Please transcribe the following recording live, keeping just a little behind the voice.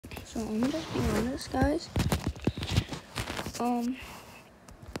So I'm just being honest, guys.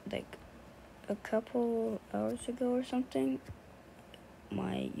 Like a couple hours ago or something,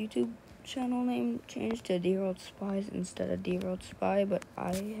 my YouTube channel name changed to Derailed Spies instead of Derailed Spy, but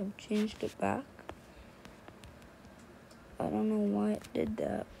I have changed it back. I don't know why it did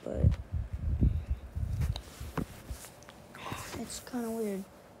that, but it's kind of weird.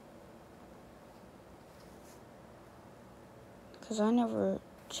 Because I never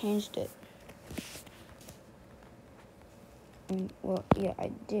changed it. Well, yeah,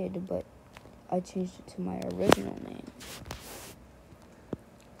 I did, but I changed it to my original name.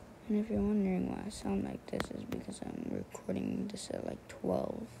 And if you're wondering why I sound like this, is because I'm recording this at like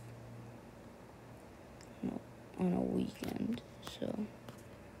 12 on a weekend, so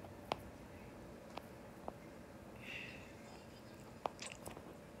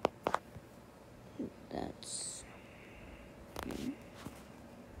that's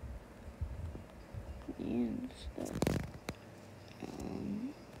and stuff.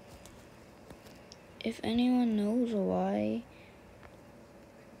 If anyone knows why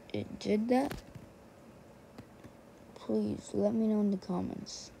it did that, please let me know in the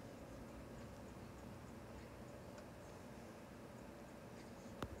comments.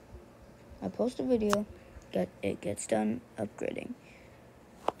 I post a video that it gets done upgrading,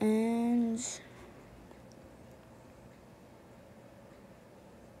 and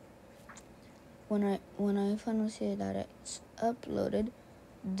when I finally see that it's uploaded,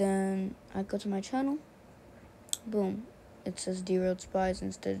 then I go to my channel. Boom, it says Derailed Spies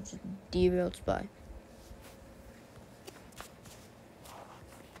instead of just Derailed Spy.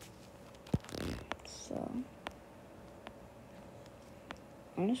 So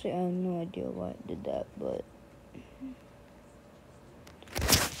honestly, I have no idea why it did that, but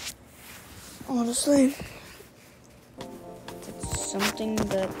honestly, it's something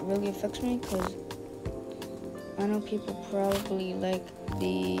that really affects me, because I know people probably like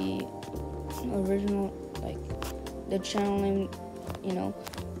the original, like the channel name, you know,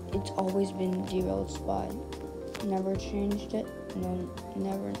 it's always been Derailed Spy. Never changed it. No,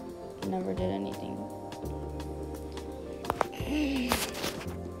 never did anything.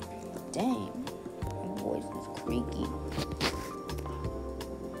 Dang, my voice is creaky.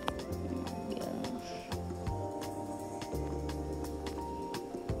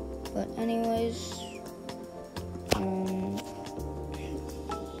 But anyways,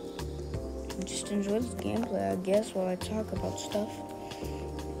 just enjoy this gameplay, I guess, while I talk about stuff.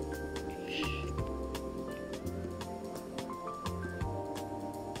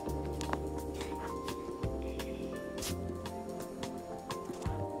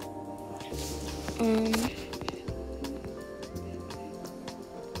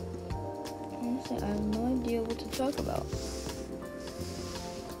 Honestly, I have no idea what to talk about.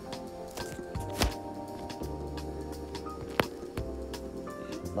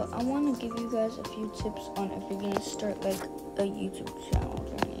 But I want to give you guys a few tips on if you're going to start like a YouTube channel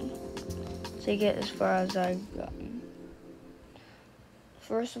journey to get as far as I've gotten.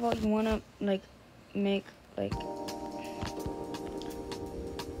 First of all, you want to like make like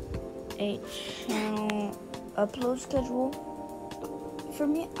a channel upload schedule. For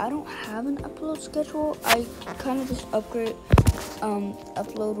me, I don't have an upload schedule. I kind of just upload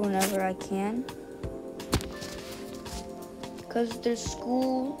whenever I can. Because there's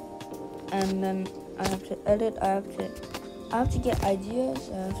school, and then I have to edit, I have to get ideas,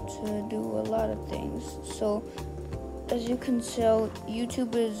 I have to do a lot of things. So, as you can tell,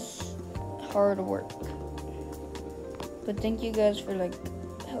 YouTube is hard work. But thank you guys for like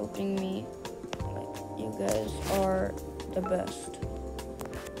helping me. Like, you guys are the best.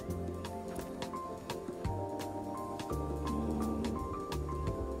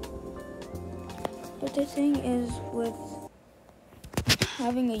 But the thing is, with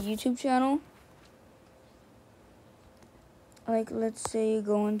having a YouTube channel, like let's say you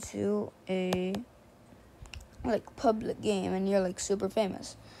go into a like public game and you're like super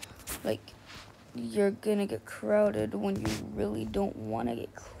famous, like you're gonna get crowded when you really don't want to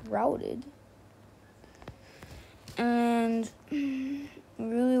get crowded. And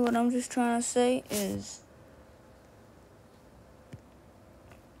really what I'm just trying to say is,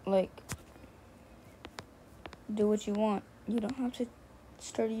 like, do what you want. You don't have to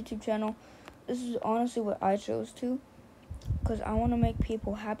start a YouTube channel. This is honestly what I chose to, because I want to make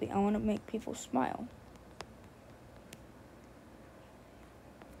people happy. I want to make people smile.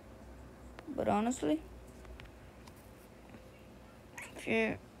 But honestly, if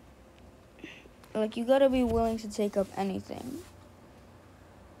you're like, you gotta be willing to take up anything.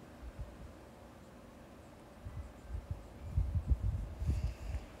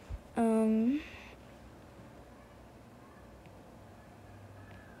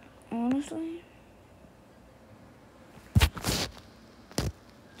 honestly,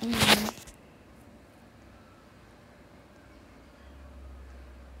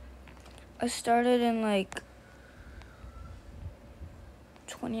 I started in like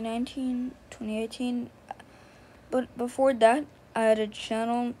 2019, 2018, but before that, I had a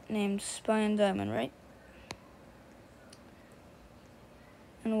channel named Spy and Diamond, right?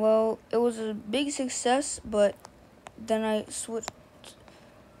 And well, it was a big success, but then I switched,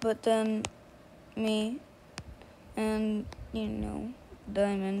 but then me and,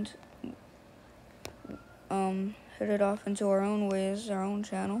 Diamond, headed off into our own ways, our own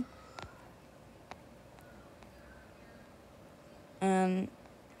channel. And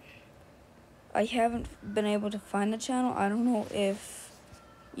I haven't been able to find the channel. I don't know if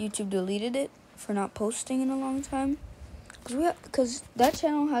YouTube deleted it for not posting in a long time. Because that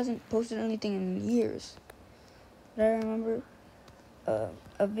channel hasn't posted anything in years. But I remember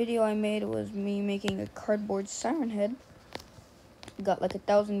a video I made was me making a cardboard siren head. Got like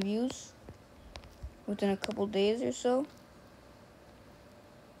 1,000 views within a couple days or so.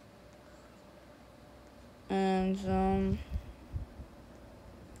 And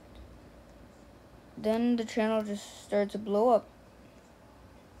then the channel just started to blow up.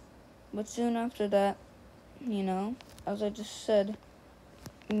 But soon after that, as I just said,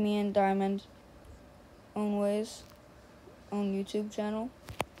 me and Diamond, own ways, own YouTube channel.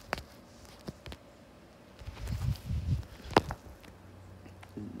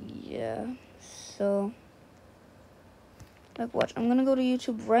 Yeah, so, like, watch, I'm gonna go to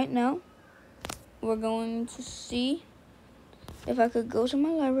YouTube right now. We're going to see if I could go to my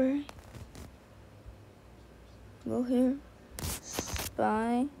library. Go here,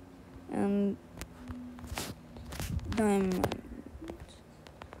 Spy and Diamond.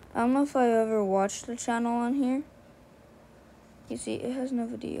 I don't know if I ever watched the channel on here. You see, it has no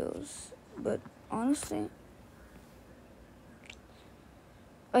videos, but honestly,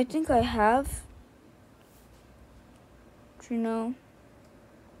 I think I have.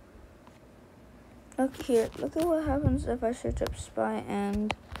 Look here, look at what happens if I search up Spy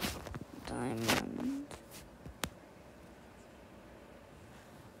and Diamond.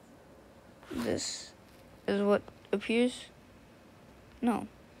 This is what appears. No,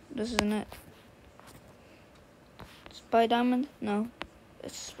 this isn't it. Spy Diamond? No,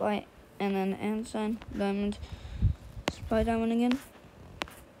 it's Spy and then and sign Diamond. Spy Diamond again.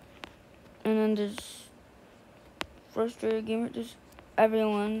 And then there's Frustrated Gamer. There's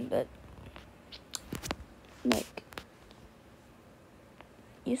everyone that, like,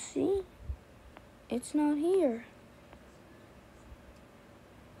 you see, it's not here.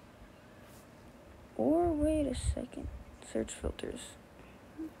 Or wait a second, search filters.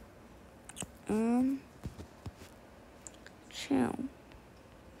 Channel.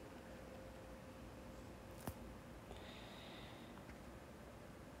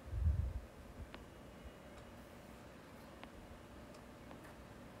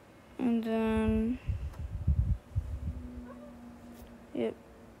 And then, yep.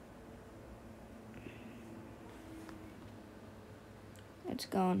 It's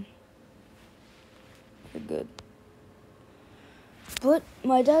gone. For good. But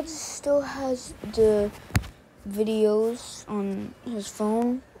my dad still has the videos on his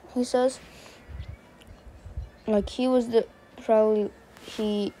phone, he says. Like, he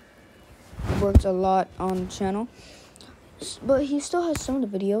worked a lot on the channel. But he still has some of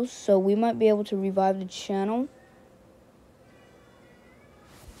the videos, so we might be able to revive the channel.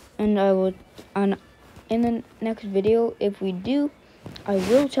 And in the next video, if we do, I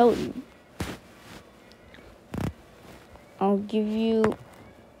will tell you. I'll give you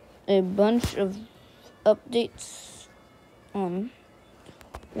a bunch of updates on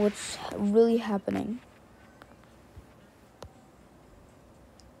what's really happening.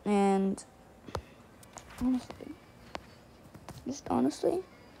 And honestly,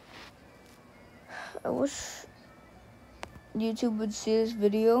 I wish YouTube would see this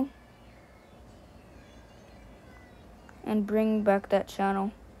video and bring back that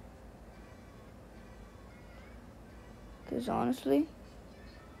channel. Because honestly,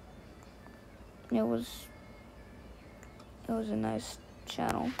 it was a nice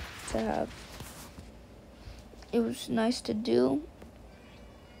channel to have. It was nice to do.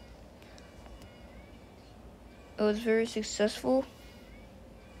 It was very successful.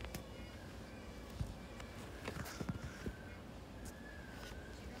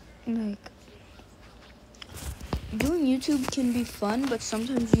 Like, doing YouTube can be fun, but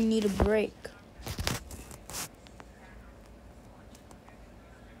sometimes you need a break.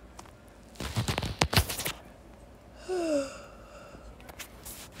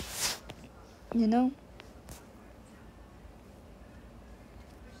 You know?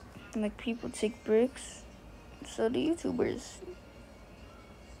 Like, people take breaks, so do YouTubers.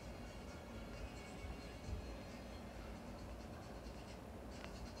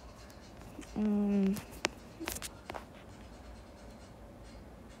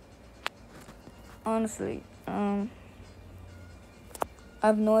 Honestly, I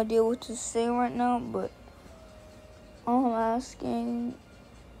have no idea what to say right now, but all I'm asking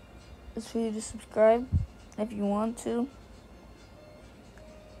is for you to subscribe if you want to.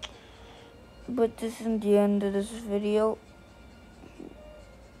 But this isn't the end of this video.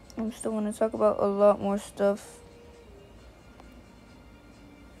 I'm still going to talk about a lot more stuff.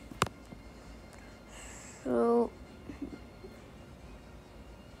 So,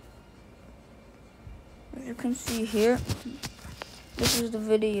 as you can see here, this is the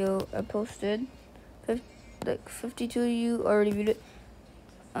video I posted. Like 52 of you already viewed it.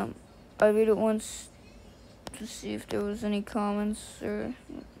 I viewed it once to see if there was any comments or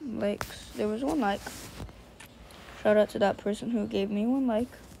likes. There was 1 like. Shout out to that person who gave me 1 like.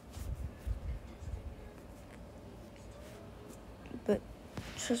 But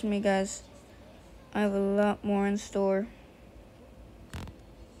trust me, guys, I have a lot more in store.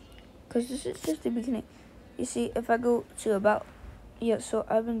 Because this is just the beginning. You see, if I go to about... Yeah, so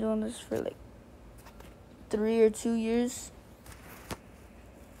I've been doing this for like 3 or 2 years.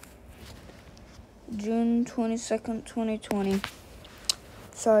 June 22nd, 2020.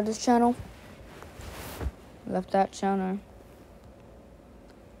 Started this channel. Left that channel.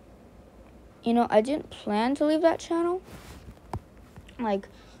 You know, I didn't plan to leave that channel. Like,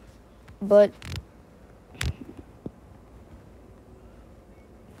 but...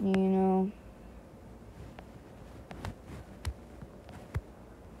 You know...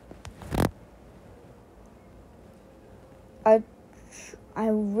 I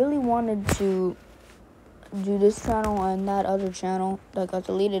really wanted to do this channel and that other channel that got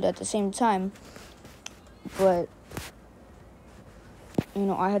deleted at the same time, but you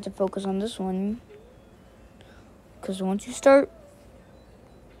know, I had to focus on this one because once you start,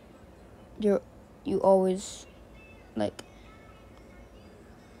 you always, like,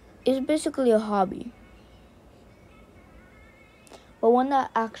 it's basically a hobby, but one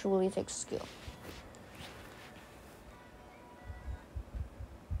that actually takes skill.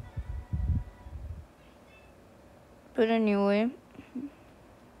 But anyway,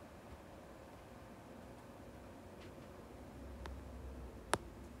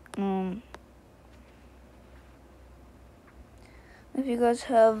 if you guys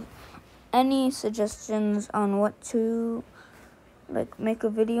have any suggestions on what to, like, make a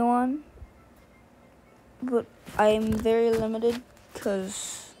video on, but I'm very limited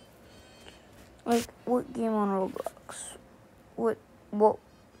because, like, what game on Roblox? What do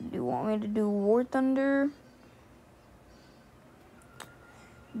you want me to do? War Thunder?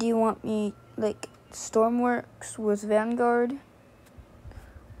 Do you want me, like, Stormworks with Vanguard?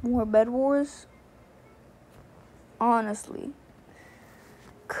 More Bed Wars? Honestly.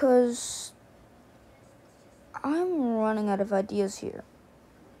 Because I'm running out of ideas here.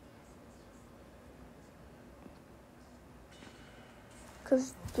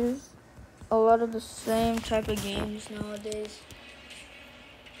 Because there's a lot of the same type of games nowadays.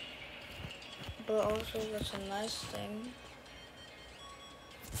 But also that's a nice thing.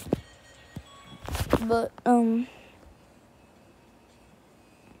 But,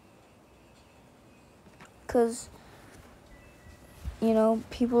 because, you know,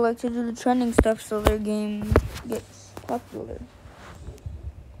 people like to do the trending stuff so their game gets popular.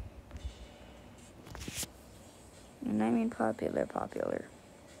 And I mean popular.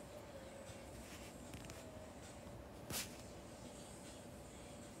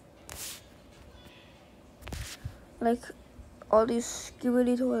 Like, all these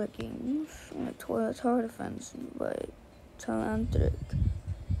Skibidi Toilet games, like Toilet Tower Defense by Talantric.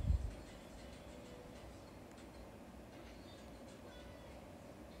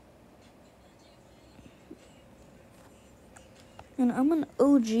 And I'm an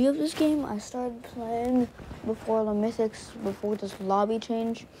OG of this game. I started playing before the Mythics, before this lobby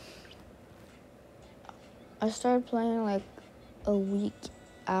change. I started playing like a week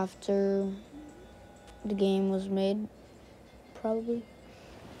after the game was made, probably.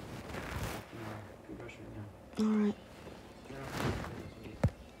 Alright.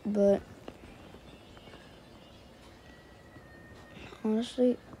 But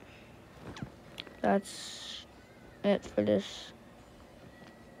honestly, that's it for this.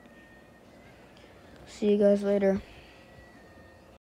 See you guys later.